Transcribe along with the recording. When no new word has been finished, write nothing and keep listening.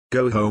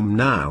Go home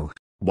now.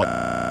 What?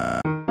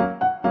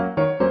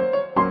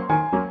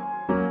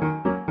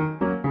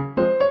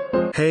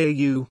 Hey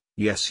you,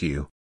 yes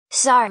you.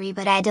 Sorry,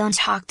 but I don't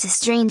talk to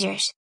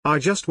strangers. I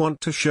just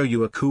want to show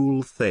you a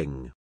cool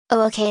thing.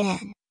 Oh, okay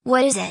then.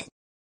 What is it?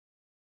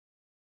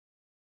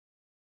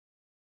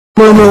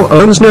 Momo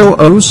owns no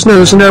os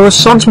nos no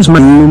asons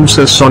moons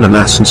a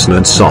sonanasens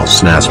and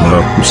sosnas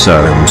mo so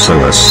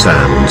a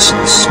sans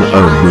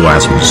snow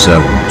asm so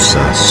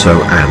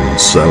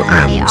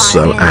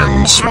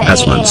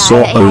asman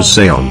so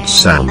oseon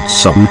sound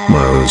some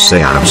mo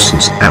se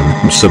absence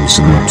and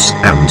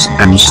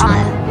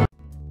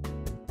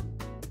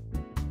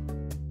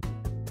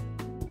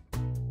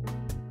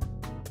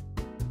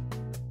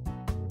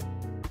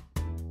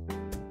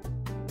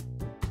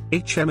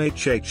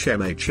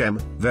HM,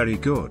 very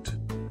good.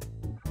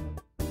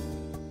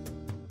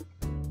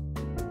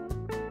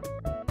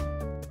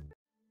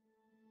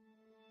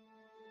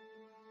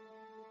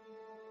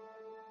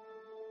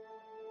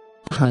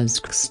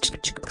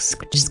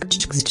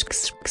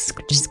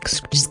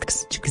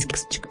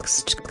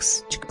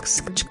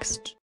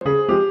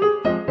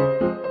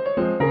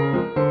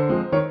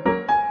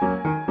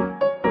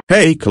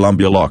 Hey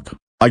Columbia look,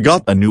 I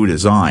got a new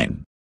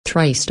design.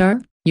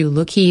 TriStar, you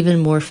look even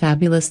more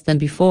fabulous than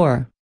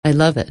before. I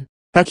love it.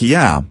 Heck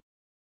yeah.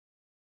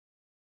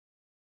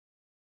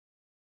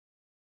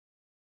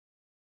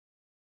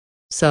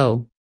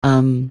 So,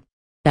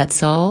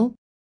 that's all?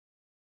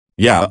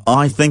 Yeah,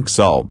 I think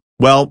so.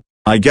 Well,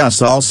 I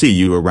guess I'll see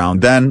you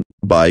around then.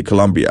 Bye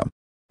Columbia.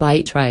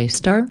 Bye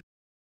TriStar.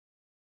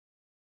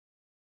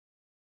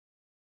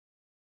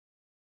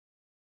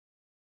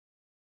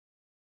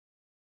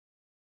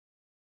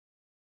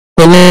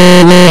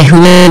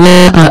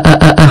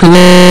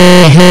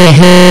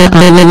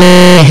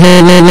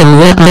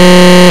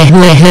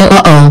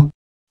 Uh-oh.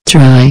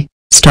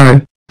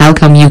 TriStar, how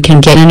come you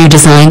can get a new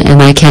design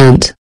and I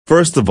can't?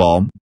 First of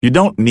all, you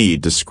don't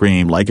need to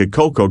scream like a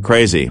Coco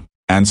crazy.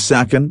 And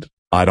second,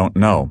 I don't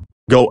know.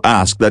 Go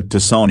ask that to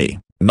Sony,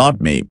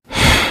 not me.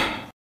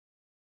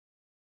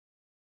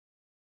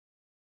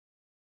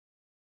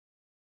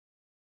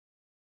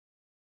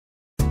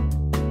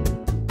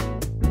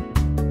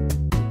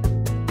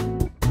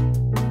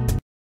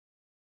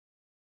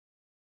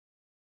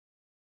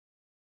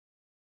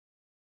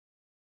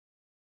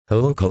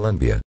 Hello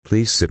Columbia,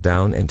 please sit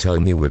down and tell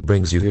me what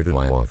brings you here to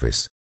my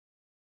office.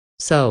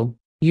 So,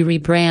 you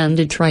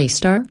rebranded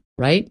TriStar,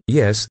 right?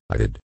 Yes, I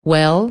did.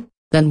 Well,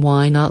 then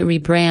why not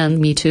rebrand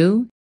me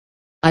too?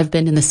 I've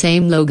been in the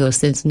same logo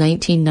since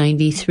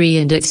 1993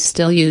 and it's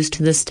still used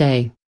to this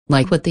day.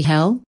 Like what the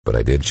hell? But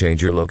I did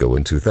change your logo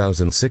in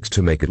 2006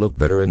 to make it look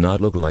better and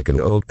not look like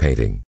an old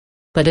painting.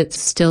 But it's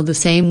still the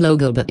same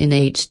logo but in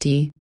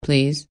HD,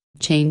 please.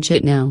 Change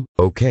it now.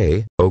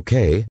 Okay,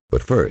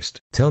 but first,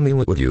 tell me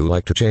what would you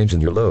like to change in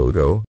your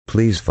logo.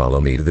 Please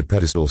follow me to the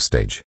pedestal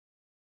stage.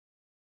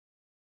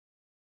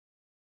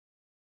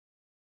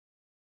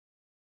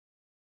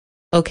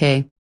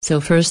 Okay,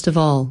 so first of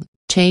all,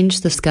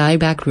 change the sky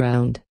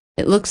background.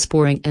 It looks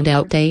boring and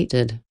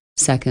outdated.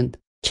 Second,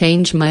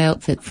 change my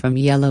outfit from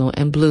yellow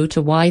and blue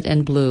to white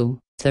and blue.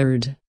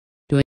 Third,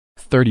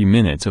 30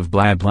 minutes of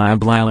blah blah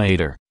blah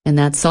later. And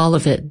that's all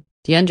of it.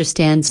 Do you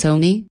understand,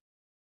 Sony?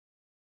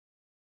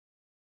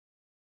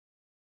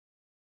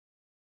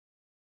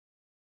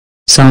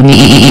 Sony.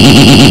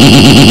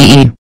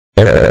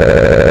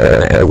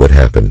 What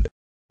happened?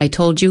 I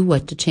told you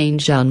what to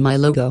change on my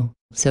logo,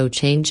 so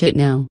change it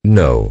now.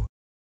 No.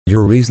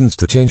 Your reasons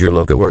to change your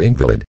logo were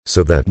invalid,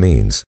 so that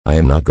means I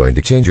am not going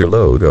to change your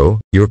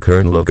logo. Your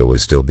current logo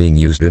is still being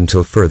used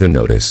until further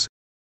notice.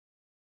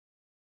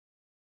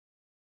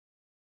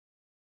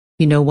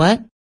 You know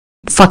what?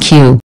 Fuck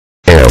you.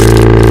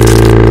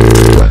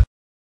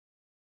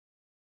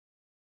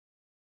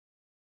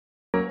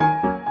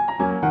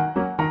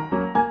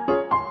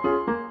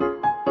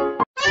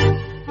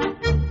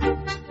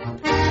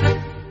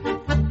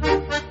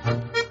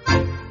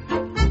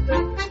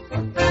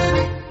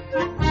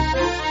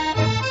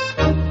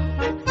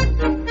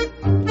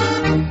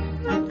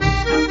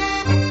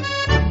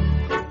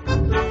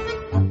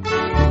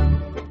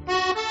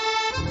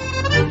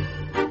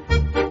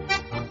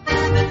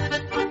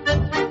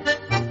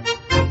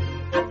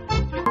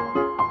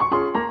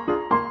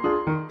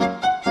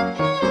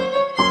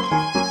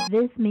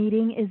 This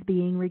meeting is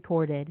being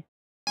recorded.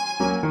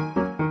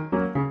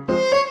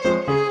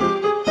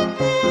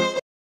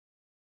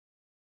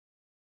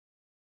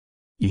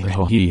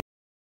 Yee.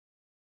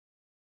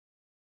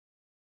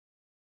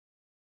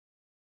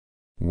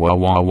 Wah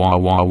wah wah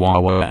wah wah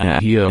wah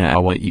here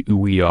wah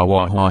we are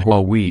wah wah wah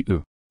we.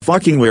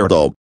 Fucking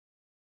weirdo.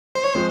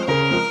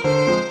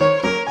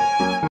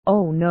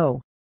 Oh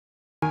no.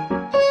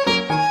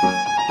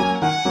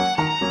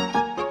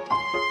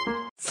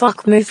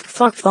 Fuck move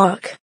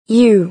fuck.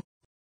 You.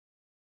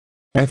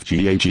 F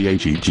G A G A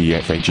G G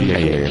F A G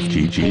A F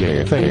G G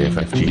A F A F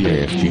F G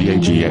A F G A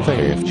G F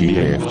A F G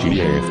A F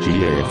G A F G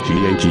A F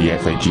G A G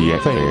F A G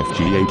F A F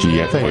G A G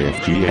F A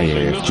F G A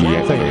F G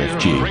F A F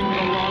G.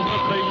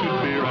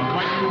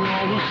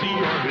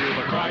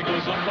 I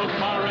goes up both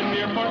far and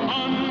near for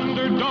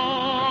underdog.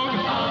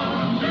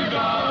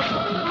 Underdog.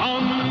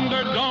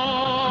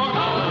 Underdog.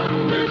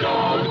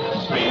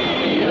 Underdog.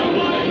 Speed of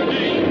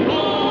lightning,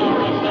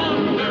 roar of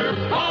thunder,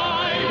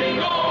 fighting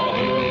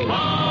go.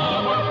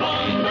 Power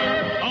thunder,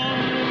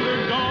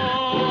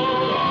 underdog.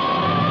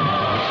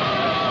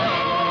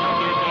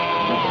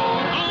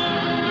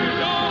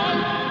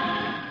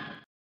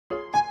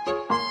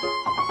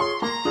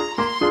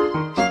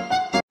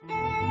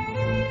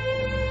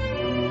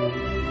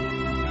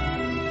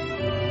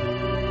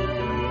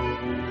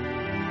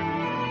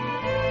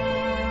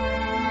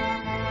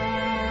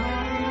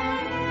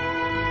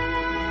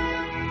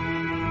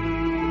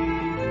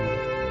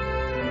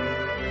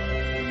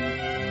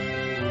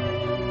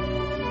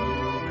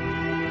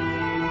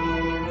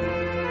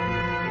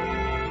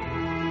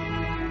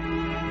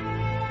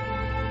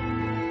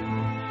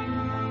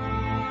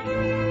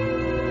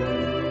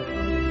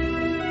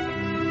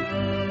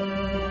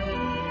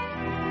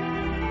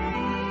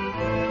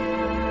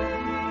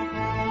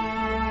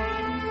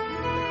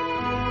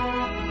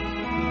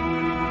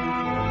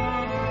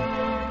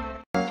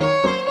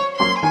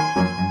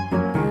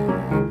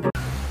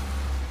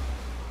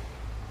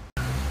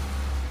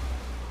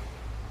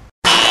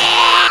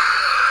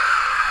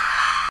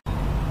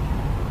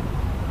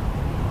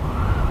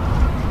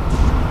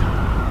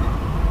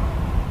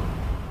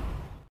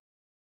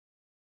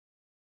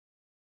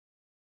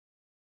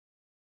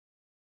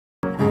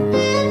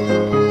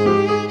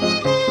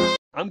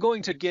 I'm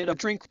going to get a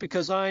drink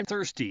because I'm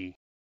thirsty.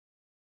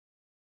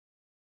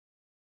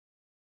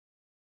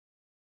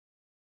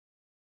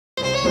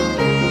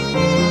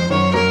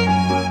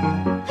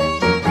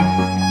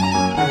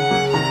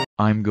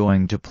 I'm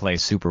going to play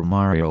Super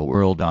Mario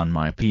World on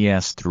my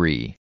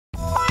PS3.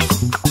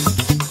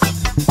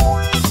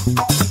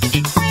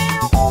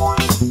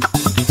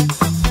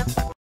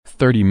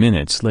 30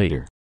 minutes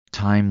later.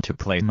 Time to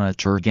play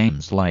mature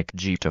games like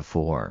GTA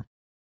 4.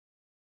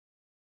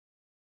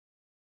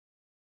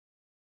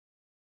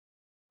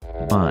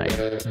 Die.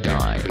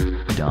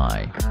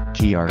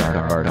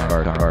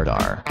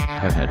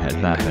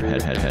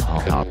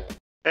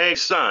 Hey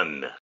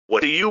son,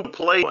 what are you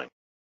playing?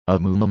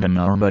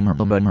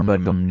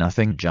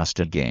 Nothing, just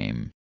a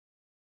game.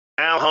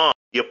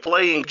 You're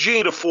playing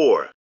GTA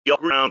 4. You're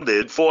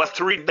grounded for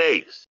 3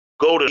 days.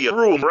 Go to your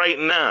room right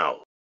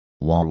now.